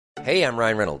Hey, I'm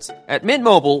Ryan Reynolds. At Mint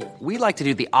Mobile, we like to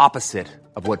do the opposite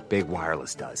of what Big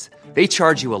Wireless does. They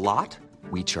charge you a lot,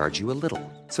 we charge you a little.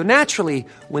 So naturally,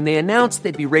 when they announced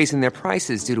they'd be raising their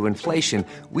prices due to inflation,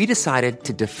 we decided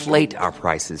to deflate our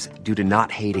prices due to not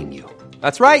hating you.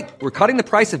 That's right. We're cutting the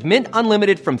price of Mint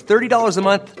Unlimited from $30 a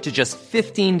month to just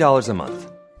 $15 a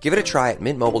month. Give it a try at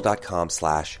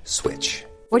mintmobile.com/switch.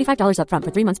 $45 up front for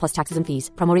 3 months plus taxes and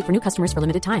fees. Promo rate for new customers for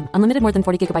limited time. Unlimited more than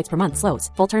 40 gigabytes per month. Slows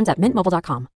full terms at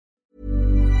mintmobile.com.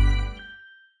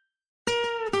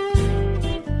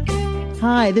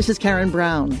 Hi, this is Karen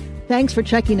Brown. Thanks for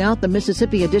checking out the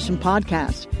Mississippi Edition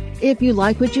podcast. If you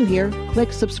like what you hear,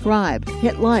 click subscribe,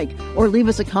 hit like, or leave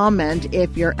us a comment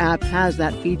if your app has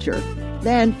that feature.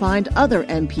 Then find other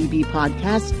MPB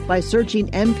podcasts by searching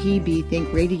MPB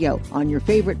Think Radio on your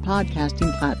favorite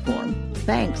podcasting platform.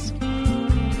 Thanks.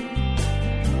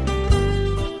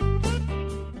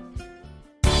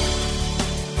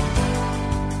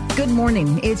 Good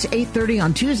morning. It's 8:30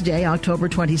 on Tuesday, October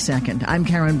 22nd. I'm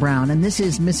Karen Brown, and this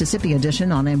is Mississippi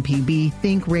Edition on MPB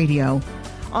Think Radio.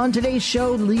 On today's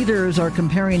show, leaders are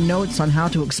comparing notes on how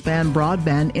to expand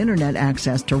broadband internet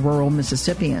access to rural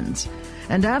Mississippians.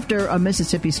 And after a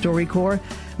Mississippi StoryCorps,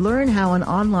 learn how an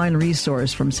online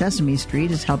resource from Sesame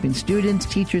Street is helping students,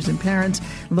 teachers, and parents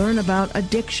learn about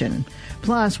addiction.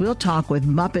 Plus, we'll talk with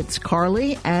Muppets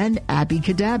Carly and Abby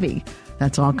Cadabby.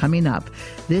 That's all coming up.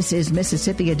 This is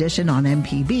Mississippi Edition on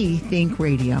MPB Think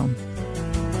Radio.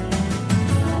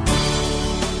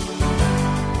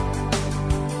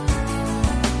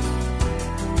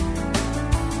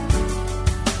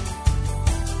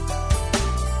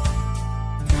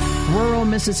 Rural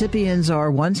Mississippians are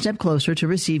one step closer to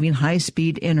receiving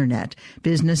high-speed internet.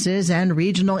 Businesses and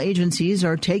regional agencies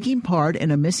are taking part in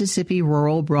a Mississippi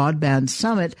Rural Broadband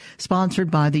Summit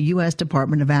sponsored by the U.S.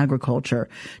 Department of Agriculture.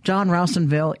 John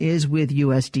Roussenville is with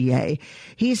USDA.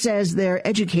 He says they're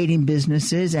educating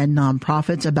businesses and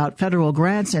nonprofits about federal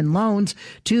grants and loans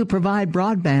to provide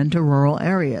broadband to rural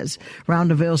areas.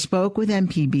 Roundeville spoke with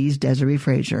MPB's Desiree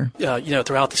Frazier.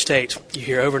 Throughout the state, you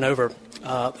hear over and over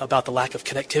about the lack of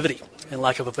connectivity and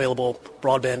lack of available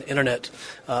broadband internet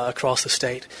across the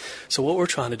state. So what we're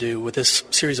trying to do with this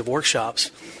series of workshops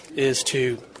is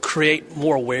to create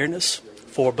more awareness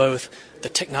for both the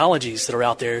technologies that are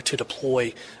out there to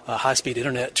deploy high-speed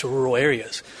internet to rural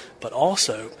areas, but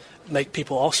also make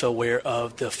people also aware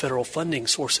of the federal funding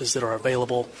sources that are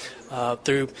available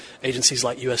through agencies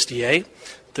like USDA,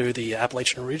 through the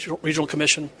Appalachian Regional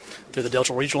Commission, through the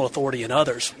Delta Regional Authority, and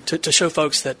others, to show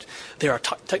folks that there are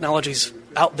technologies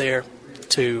out there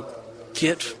to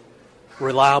get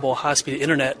reliable, high-speed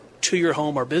internet to your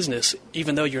home or business,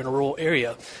 even though you're in a rural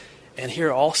area. And here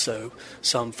are also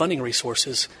some funding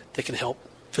resources that can help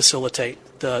facilitate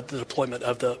the deployment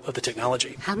of the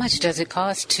technology. How much does it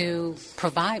cost to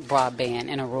provide broadband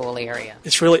in a rural area?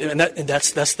 It's really, and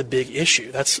that's the big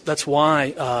issue. That's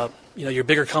why your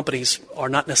bigger companies are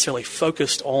not necessarily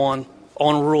focused on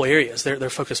rural areas. They're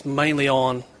focused mainly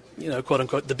on quote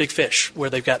unquote the big fish, where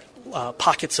they've got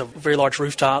pockets of very large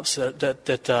rooftops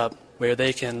that where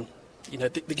they can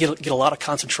get a lot of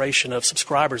concentration of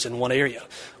subscribers in one area.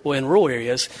 Well, in rural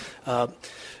areas,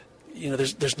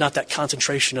 there's not that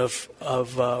concentration of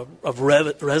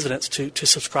residents to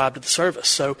subscribe to the service.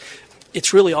 So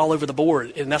it's really all over the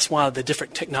board, and that's why the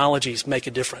different technologies make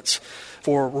a difference.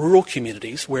 For rural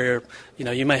communities where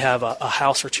you may have a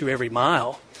house or two every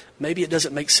mile, maybe it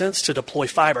doesn't make sense to deploy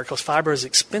fiber because fiber is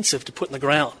expensive to put in the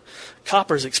ground.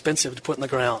 Copper is expensive to put in the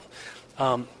ground.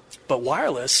 But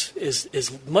wireless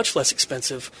is much less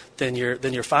expensive than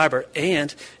your fiber,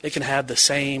 and it can have the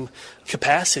same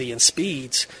capacity and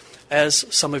speeds as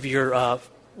some of your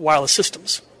wireless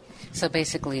systems. So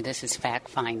basically this is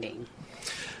fact-finding.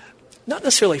 Not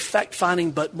necessarily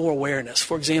fact-finding, but more awareness.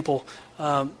 For example,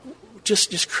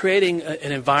 just creating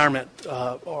an environment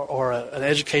or an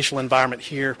educational environment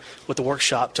here with the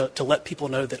workshop to let people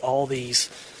know that all these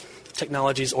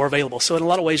technologies are available. So in a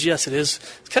lot of ways, yes, it is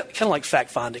kind of like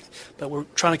fact-finding, but we're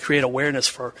trying to create awareness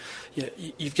for,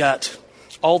 you've got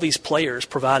all these players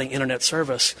providing internet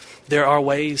service. There are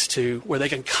ways where they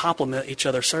can complement each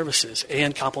other's services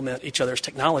and complement each other's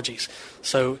technologies.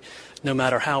 So no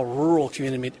matter how rural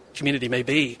community may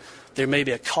be, there may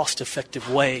be a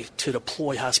cost-effective way to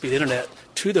deploy high-speed internet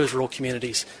to those rural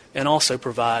communities and also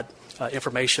provide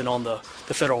information on the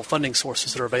federal funding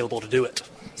sources that are available to do it.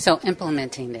 So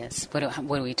implementing this, what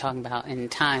are we talking about in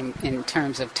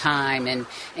terms of time and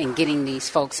getting these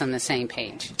folks on the same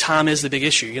page? Time is the big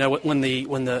issue. When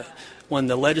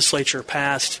the legislature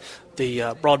passed the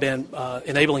Broadband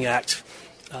Enabling Act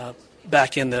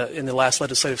back in the last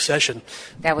legislative session.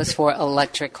 That was for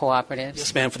electric cooperatives?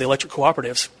 Yes, ma'am, for the electric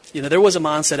cooperatives. There was a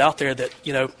mindset out there that,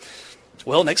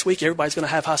 well, next week everybody's going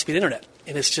to have high-speed internet,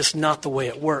 and it's just not the way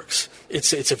it works.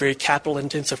 It's a very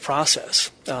capital-intensive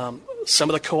process. Some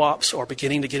of the co-ops are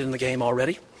beginning to get in the game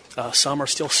already. Some are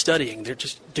still studying. They're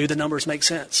just, do the numbers make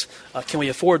sense? Can we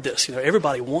afford this?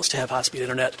 Everybody wants to have high-speed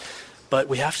internet, but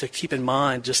we have to keep in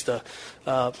mind just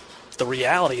the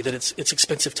reality that it's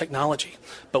expensive technology.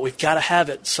 But we've got to have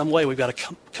it some way. We've got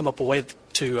to come up with a way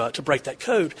to break that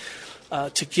code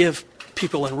to give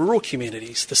people in rural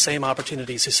communities the same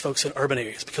opportunities as folks in urban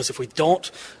areas. Because if we don't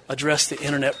address the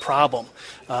internet problem,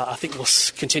 I think we'll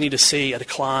continue to see a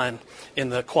decline in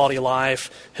the quality of life,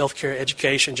 healthcare,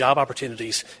 education, job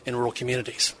opportunities in rural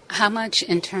communities. How much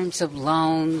in terms of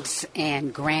loans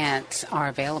and grants are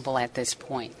available at this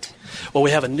point? Well,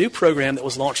 we have a new program that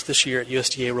was launched this year at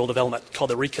USDA Rural Development called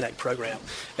the Reconnect Program.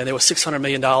 And there was $600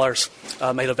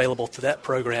 million made available to that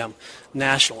program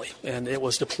nationally. And it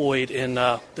was deployed in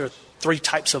there are three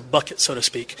types of buckets, so to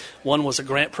speak. One was a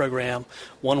grant program,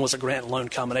 one was a grant and loan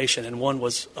combination, and one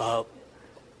was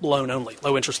loan only,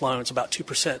 low interest loans, about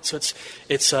 2%.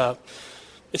 So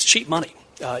it's cheap money,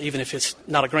 even if it's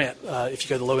not a grant, if you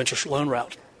go the low interest loan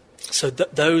route. So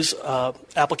those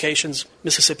applications,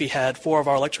 Mississippi had 4 of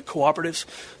our electric cooperatives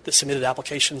that submitted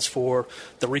applications for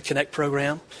the Reconnect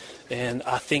program. And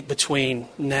I think between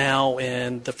now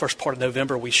and the first part of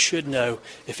November, we should know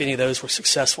if any of those were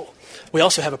successful. We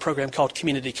also have a program called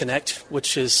Community Connect,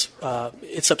 which is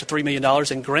it's up to $3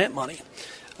 million in grant money.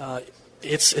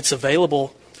 It's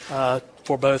available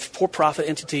for both for-profit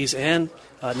entities and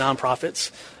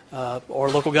nonprofits or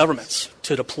local governments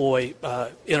to deploy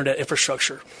internet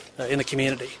infrastructure in the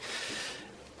community.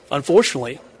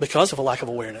 Unfortunately, because of a lack of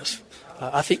awareness,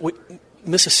 I think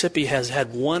Mississippi has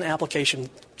had one application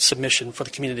submission for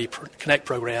the Community Connect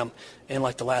program in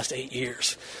like the last 8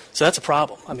 years. So that's a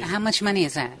problem. I mean, how much money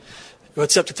is that?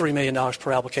 It's up to $3 million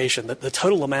per application. The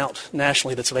total amount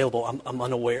nationally that's available, I'm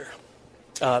unaware.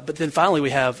 But then finally,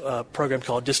 we have a program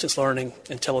called Distance Learning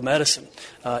and Telemedicine,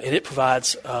 and it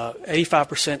provides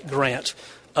 85% grant,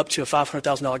 up to a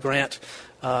 $500,000 grant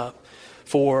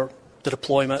for the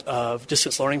deployment of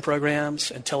distance learning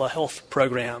programs and telehealth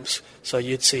programs. So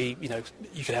you'd see,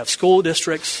 you could have school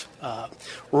districts,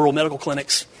 rural medical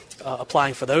clinics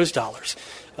applying for those dollars.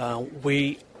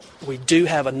 We do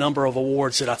have a number of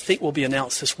awards that I think will be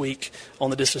announced this week on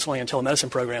the distance learning and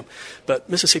telemedicine program. But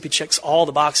Mississippi checks all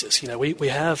the boxes. We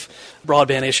have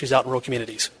broadband issues out in rural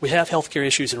communities. We have healthcare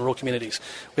issues in rural communities.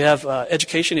 We have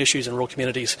education issues in rural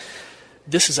communities.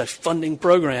 This is a funding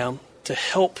program to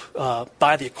help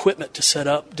buy the equipment to set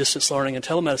up distance learning and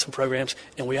telemedicine programs,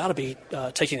 and we ought to be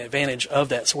taking advantage of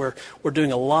that. So we're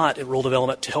doing a lot in rural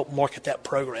development to help market that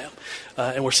program,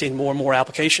 and we're seeing more and more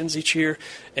applications each year,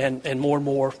 and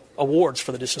more awards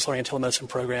for the distance learning and telemedicine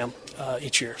program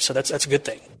each year. So that's a good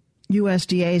thing.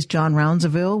 USDA's John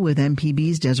Rounsaville with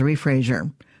MPB's Desiree Frazier.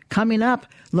 Coming up,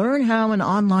 learn how an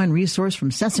online resource from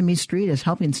Sesame Street is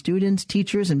helping students,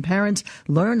 teachers, and parents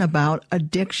learn about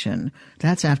addiction.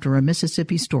 That's after a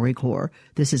Mississippi StoryCorps.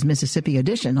 This is Mississippi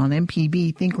Edition on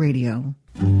MPB Think Radio.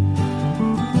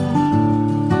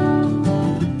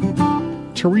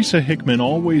 Teresa Hickman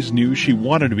always knew she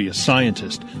wanted to be a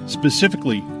scientist,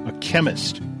 specifically a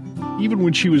chemist. Even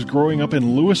when she was growing up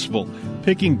in Louisville,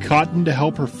 picking cotton to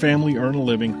help her family earn a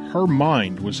living, her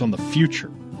mind was on the future.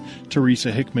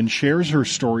 Teresa Hickman shares her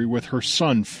story with her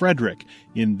son, Frederick,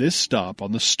 in this stop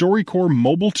on the StoryCorps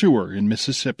mobile tour in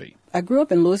Mississippi. I grew up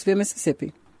in Louisville,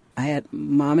 Mississippi. I had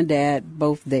mom and dad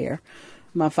both there.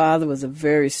 My father was a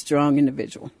very strong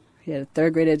individual. He had a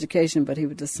third-grade education, but he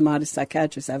was the smartest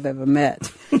psychiatrist I've ever met.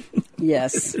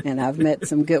 Yes, and I've met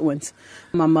some good ones.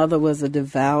 My mother was a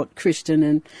devout Christian,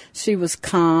 and she was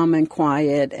calm and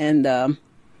quiet, and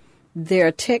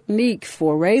their technique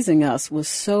for raising us was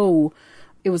so...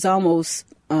 It was almost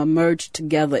merged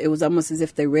together. It was almost as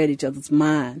if they read each other's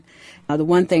mind. The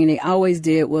one thing they always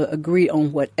did was agree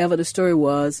on whatever the story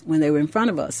was when they were in front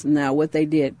of us. Now, what they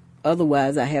did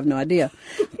otherwise, I have no idea.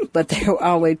 But they were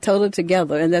always totally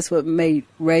together, and that's what made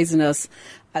raising us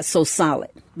so solid,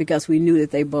 because we knew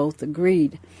that they both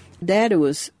agreed. Daddy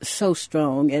was so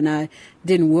strong, and I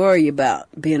didn't worry about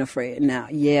being afraid. Now,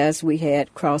 yes, we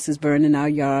had crosses burned in our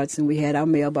yards, and we had our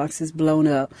mailboxes blown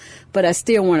up, but I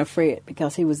still weren't afraid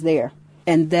because he was there.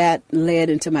 And that led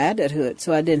into my adulthood,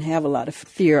 so I didn't have a lot of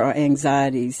fear or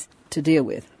anxieties to deal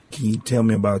with. Can you tell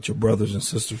me about your brothers and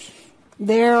sisters?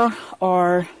 There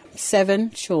are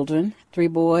 7 children, 3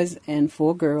 boys and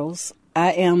 4 girls.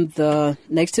 I am the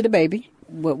next to the baby.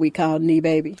 what we call knee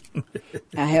baby.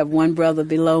 I have one brother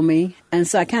below me. And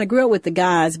so I kind of grew up with the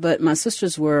guys, but my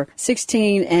sisters were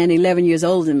 16 and 11 years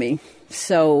older than me.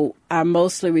 So I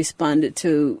mostly responded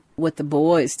to what the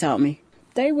boys taught me.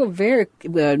 They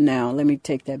were now, let me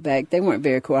take that back. They weren't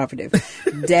very cooperative.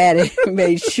 Daddy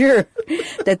made sure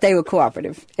that they were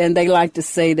cooperative. And they like to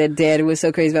say that Daddy was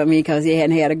so crazy about me because he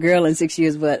hadn't had a girl in 6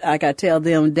 years. But like I tell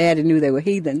them, Daddy knew they were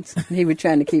heathens. He was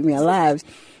trying to keep me alive.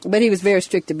 But he was very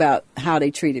strict about how they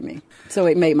treated me. So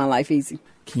it made my life easy.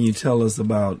 Can you tell us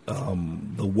about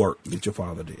the work that your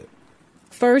father did?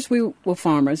 First, we were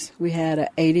farmers. We had an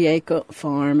 80-acre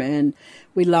farm, and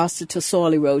we lost it to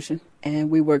soil erosion.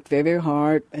 And we worked very, very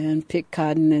hard and picked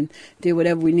cotton and did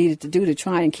whatever we needed to do to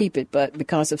try and keep it. But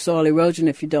because of soil erosion,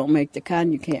 if you don't make the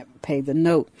cotton, you can't pay the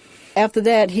note. After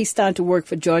that, he started to work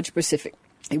for Georgia Pacific.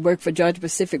 He worked for Georgia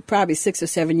Pacific probably 6 or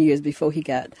 7 years before he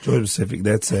got... Georgia Pacific,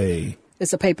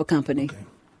 it's a paper company. Okay.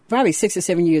 Probably 6 or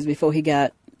 7 years before he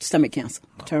got stomach cancer,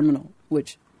 terminal,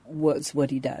 which was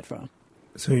what he died from.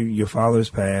 So your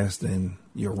father's passed and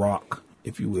your rock,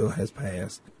 if you will, has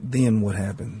passed. Then what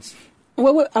happens?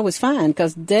 Well, I was fine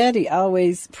because Daddy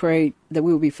always prayed that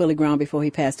we would be fully grown before he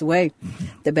passed away. Mm-hmm.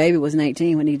 The baby was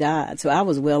 19 when he died, so I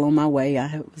was well on my way.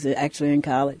 I was actually in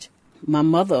college. My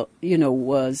mother,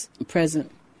 was present,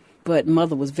 but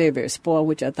Mother was very, very spoiled,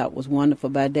 which I thought was wonderful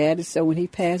by Daddy. So when he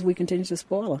passed, we continued to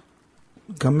spoil her.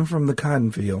 Coming from the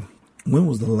cotton field, when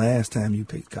was the last time you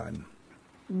picked cotton?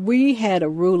 We had a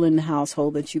rule in the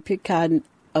household that you pick cotton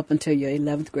up until your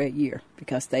 11th grade year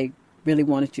because they really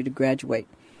wanted you to graduate.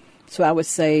 So I would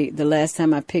say the last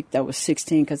time I picked, I was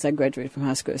 16 because I graduated from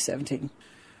high school at 17.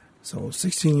 So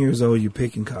 16 years old, you're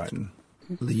picking cotton.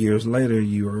 Mm-hmm. Years later,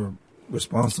 you were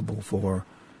responsible for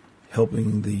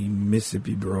helping the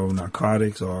Mississippi Bureau of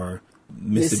Narcotics or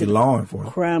Mississippi Law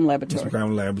Enforcement. Crime Laboratory. Mississippi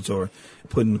Crime Laboratory,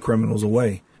 putting criminals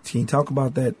away. Can you talk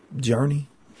about that journey?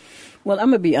 Well,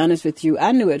 I'm going to be honest with you.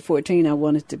 I knew at 14 I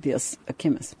wanted to be a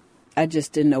chemist. I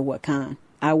just didn't know what kind.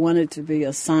 I wanted to be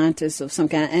a scientist of some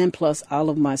kind, and plus all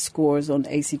of my scores on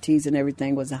the ACTs and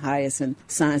everything was the highest in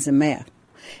science and math.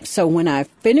 So when I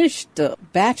finished the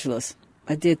bachelor's,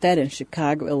 I did that in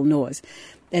Chicago, Illinois.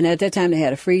 And at that time they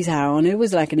had a freeze hire on. It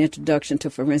was like an introduction to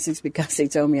forensics because they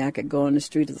told me I could go on the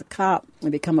street as a cop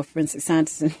and become a forensic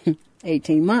scientist in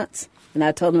 18 months. And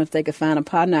I told them if they could find a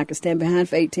partner I could stand behind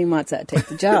for 18 months, I'd take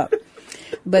the job.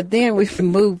 But then we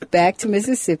moved back to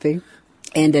Mississippi.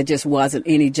 And there just wasn't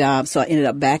any job, so I ended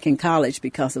up back in college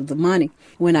because of the money.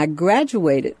 When I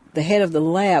graduated, the head of the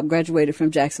lab graduated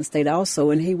from Jackson State also,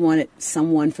 and he wanted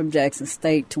someone from Jackson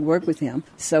State to work with him.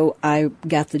 So I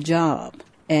got the job,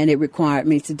 and it required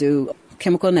me to do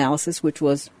chemical analysis, which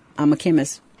was, I'm a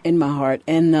chemist in my heart.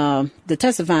 And the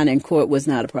testifying in court was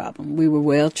not a problem. We were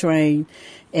well trained,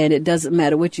 and it doesn't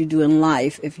matter what you do in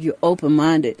life. If you're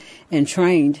open-minded and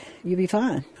trained, you'll be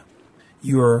fine.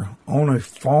 You're on a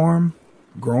farm.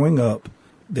 Growing up,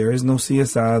 there is no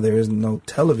CSI, there is no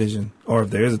television, or if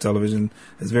there is a television,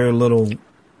 there's very little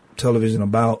television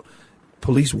about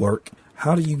police work.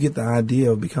 How do you get the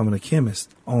idea of becoming a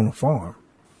chemist on a farm?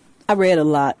 I read a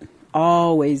lot,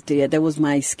 always did. That was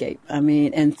my escape.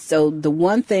 And so the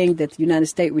one thing that the United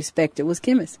States respected was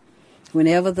chemists.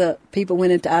 Whenever the people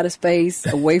went into outer space,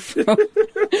 away from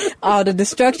all the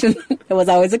destruction, there was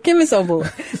always a chemist on board.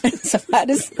 And so I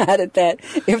decided that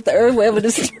if the earth were ever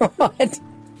destroyed,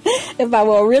 if I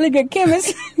were a really good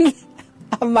chemist,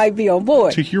 I might be on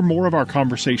board. To hear more of our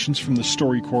conversations from the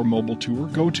StoryCorps Mobile Tour,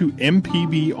 go to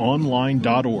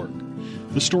mpbonline.org.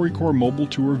 The StoryCorps Mobile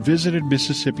Tour visited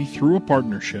Mississippi through a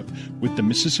partnership with the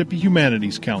Mississippi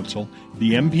Humanities Council,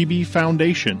 the MPB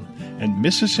Foundation, and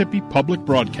Mississippi Public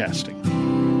Broadcasting.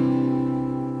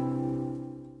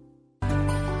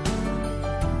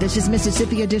 This is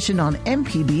Mississippi Edition on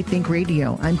MPB Think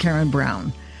Radio. I'm Karen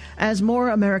Brown. As more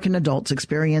American adults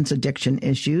experience addiction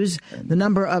issues, the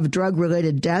number of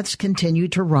drug-related deaths continue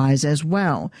to rise as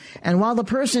well. And while the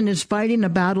person is fighting a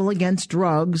battle against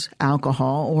drugs,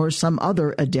 alcohol, or some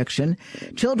other addiction,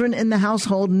 children in the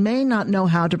household may not know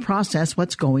how to process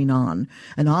what's going on.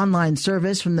 An online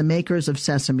service from the makers of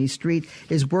Sesame Street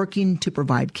is working to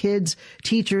provide kids,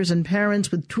 teachers, and parents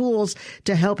with tools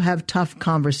to help have tough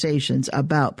conversations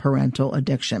about parental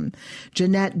addiction.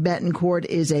 Jeanette Betancourt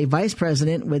is a vice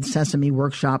president with Sesame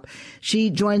Workshop. She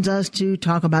joins us to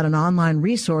talk about an online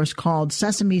resource called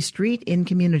Sesame Street in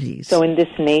Communities. So in this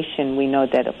nation, we know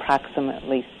that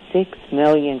approximately 6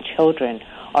 million children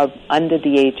are under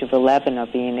the age of 11 are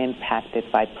being impacted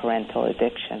by parental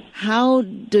addiction. How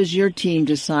does your team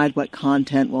decide what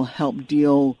content will help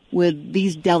deal with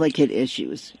these delicate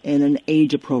issues in an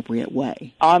age-appropriate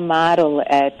way? Our model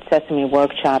at Sesame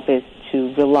Workshop is to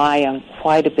to rely on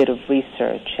quite a bit of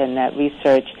research, and that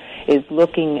research is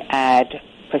looking at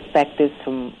perspectives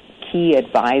from key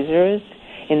advisors,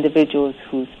 individuals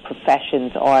whose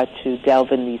professions are to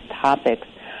delve in these topics,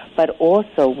 but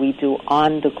also we do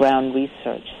on-the-ground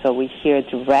research. So we hear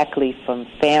directly from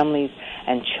families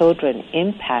and children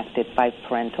impacted by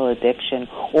parental addiction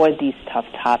or these tough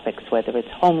topics, whether it's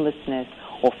homelessness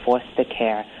or foster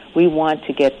care. We want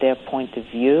to get their point of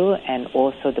view and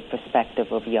also the perspective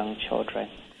of young children.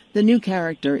 The new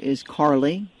character is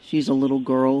Carly. She's a little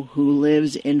girl who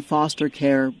lives in foster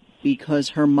care because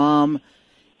her mom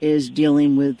is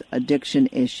dealing with addiction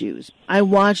issues. I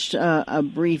watched a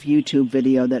brief YouTube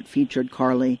video that featured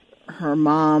Carly. Her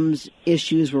mom's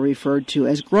issues were referred to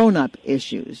as grown-up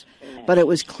issues, but it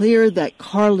was clear that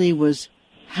Carly was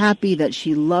happy that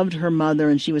she loved her mother,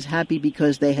 and she was happy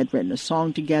because they had written a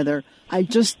song together. I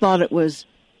just thought it was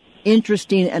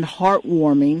interesting and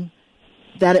heartwarming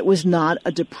that it was not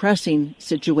a depressing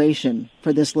situation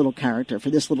for this little character, for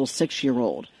this little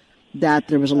 6-year-old, that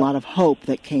there was a lot of hope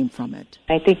that came from it.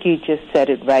 I think you just said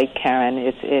it right, Karen.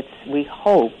 We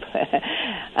hope,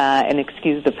 and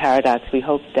excuse the paradox, we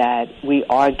hope that we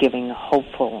are giving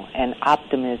hopeful and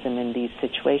optimism in these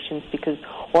situations, because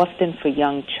often for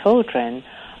young children,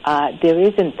 there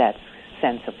isn't that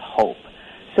sense of hope.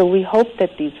 So we hope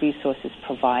that these resources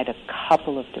provide a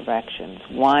couple of directions.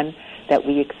 One, that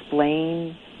we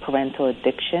explain parental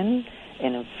addiction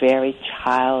in a very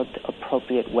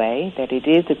child-appropriate way, that it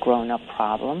is a grown-up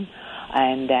problem,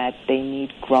 and that they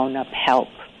need grown-up help.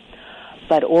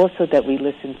 But also that we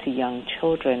listen to young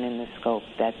children in the scope,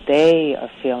 that they are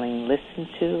feeling listened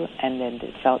to, and then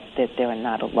they felt that they're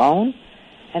not alone.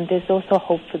 And there's also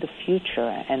hope for the future,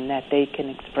 and that they can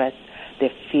express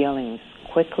their feelings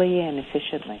quickly and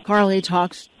efficiently. Carly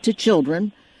talks to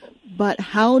children, but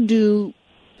how do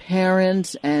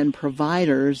parents and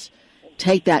providers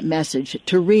take that message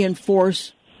to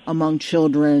reinforce among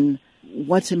children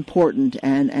what's important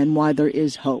and why there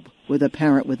is hope with a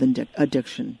parent with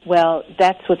addiction? Well,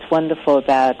 that's what's wonderful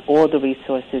about all the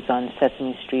resources on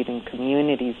Sesame Street and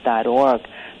communities.org,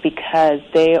 because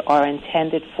they are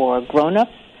intended for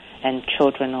grown-ups and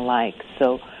children alike.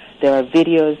 So there are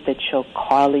videos that show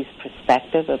Carly's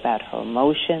perspective about her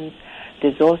emotions.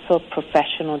 There's also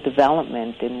professional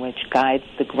development in which guides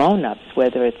the grown-ups,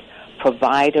 whether it's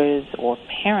providers or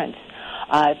parents,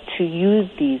 to use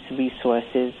these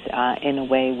resources in a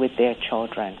way with their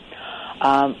children.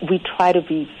 We try to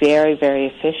be very, very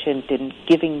efficient in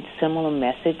giving similar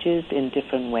messages in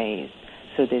different ways.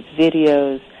 So there's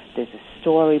videos, there's a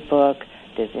storybook,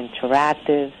 there's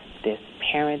interactives, there's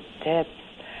parent tips,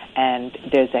 and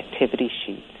there's activity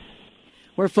sheets.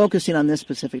 We're focusing on this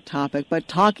specific topic, but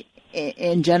talk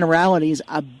in generalities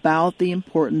about the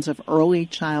importance of early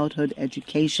childhood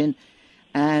education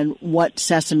and what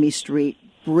Sesame Street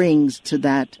brings to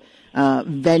that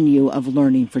venue of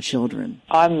learning for children.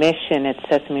 Our mission at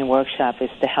Sesame Workshop is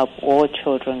to help all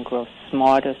children grow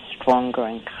smarter, stronger,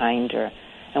 and kinder.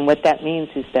 And what that means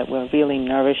is that we're really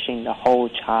nourishing the whole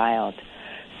child.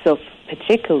 So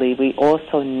particularly, we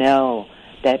also know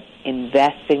that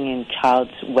investing in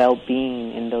child's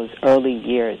well-being in those early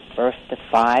years, birth to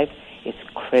 5, is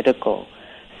critical.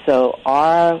 So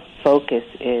our focus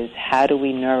is how do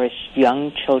we nourish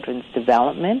young children's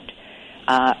development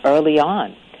early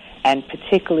on, and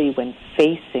particularly when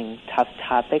facing tough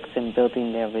topics and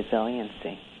building their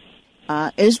resiliency.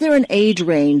 Is there an age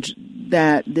range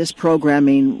that this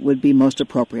programming would be most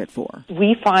appropriate for?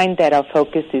 We find that our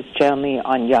focus is generally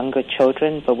on younger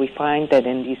children, but we find that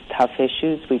in these tough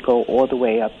issues, we go all the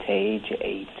way up to age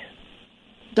 8.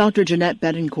 Dr. Jeanette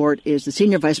Betancourt is the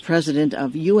Senior Vice President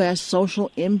of U.S.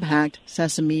 Social Impact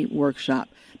Sesame Workshop.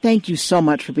 Thank you so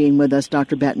much for being with us,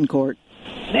 Dr. Betancourt.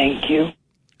 Thank you.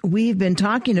 We've been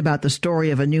talking about the story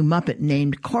of a new Muppet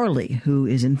named Carly, who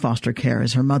is in foster care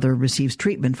as her mother receives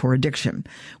treatment for addiction.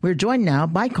 We're joined now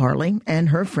by Carly and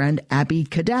her friend Abby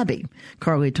Kadabi.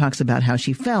 Carly talks about how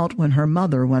she felt when her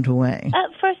mother went away.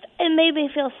 At first, it made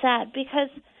me feel sad because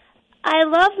I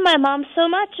loved my mom so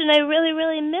much and I really,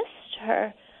 really missed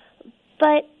her.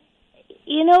 But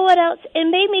you know what else? It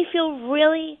made me feel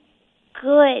really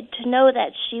good to know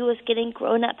that she was getting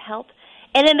grown-up help.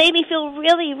 And it made me feel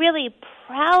really, really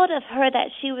proud of her that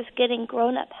she was getting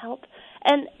grown-up help.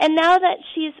 And now that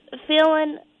she's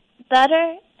feeling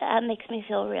better, that makes me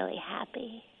feel really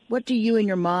happy. What do you and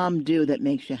your mom do that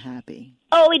makes you happy?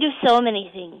 Oh, we do so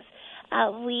many things.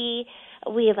 We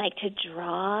like to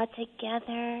draw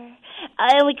together.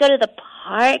 And we go to the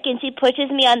park, and she pushes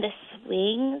me on the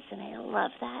swings, and I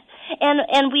love that.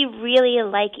 And we really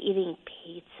like eating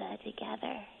pizza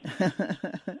together.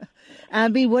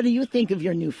 Abby, what do you think of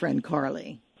your new friend,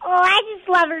 Carly? Oh, I just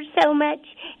love her so much.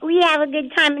 We have a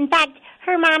good time. In fact,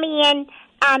 her mommy and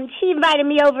she invited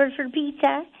me over for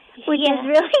pizza, which is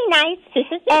really nice.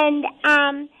 And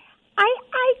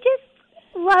I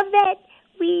just love that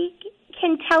we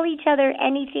can tell each other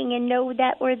anything and know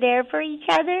that we're there for each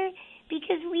other,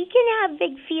 because we can have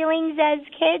big feelings as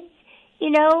kids,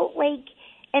 you know, like,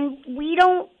 and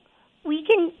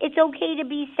it's okay to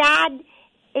be sad,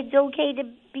 it's okay to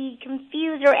be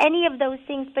confused or any of those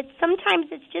things, but sometimes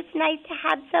it's just nice to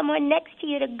have someone next to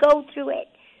you to go through it.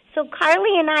 So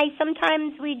Carly and I,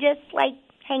 sometimes we just like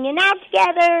hanging out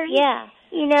together. Yeah.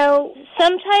 You know.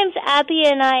 Sometimes Abby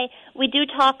and I, we do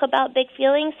talk about big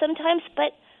feelings sometimes,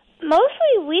 but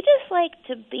mostly we just like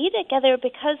to be together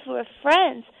because we're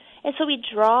friends. And so we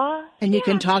draw. And you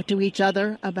can talk to each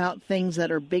other about things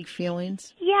that are big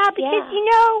feelings? Yeah, because, you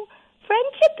know,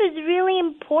 friendship is really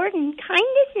important.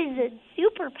 Kindness is a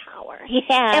superpower.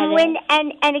 Yeah.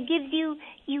 And it gives you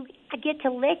get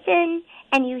to listen,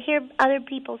 and you hear other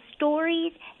people's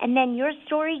stories, and then your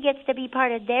story gets to be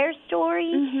part of their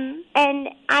story. Mm-hmm. And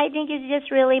I think it's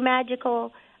just really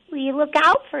magical. We look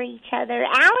out for each other.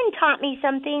 Alan taught me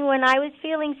something when I was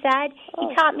feeling sad.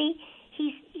 He taught me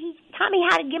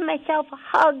how to give myself a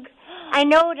hug. I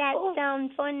know that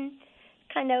sounds fun,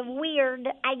 kind of weird,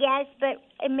 I guess, but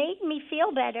it made me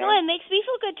feel better. No, it makes me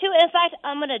feel good too. In fact,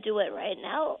 I'm going to do it right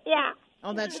now. Yeah.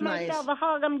 Oh, that's give nice. Myself a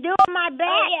hug. I'm doing my best.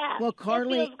 Oh, yeah. Well,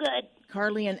 Carly, it feels good.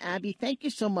 Carly and Abby, thank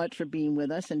you so much for being with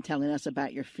us and telling us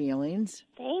about your feelings.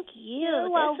 Thank you.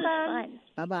 You're welcome. This was fun.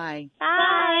 Bye-bye.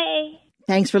 Bye.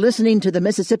 Thanks for listening to the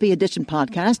Mississippi Edition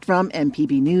podcast from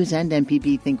MPB News and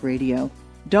MPB Think Radio.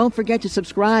 Don't forget to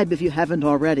subscribe if you haven't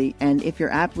already, and if your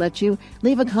app lets you,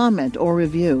 leave a comment or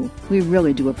review. We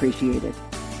really do appreciate it.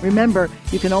 Remember,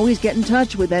 you can always get in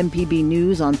touch with MPB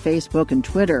News on Facebook and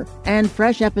Twitter, and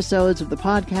fresh episodes of the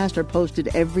podcast are posted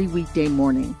every weekday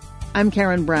morning. I'm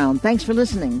Karen Brown. Thanks for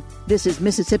listening. This is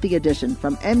Mississippi Edition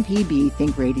from MPB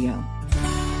Think Radio.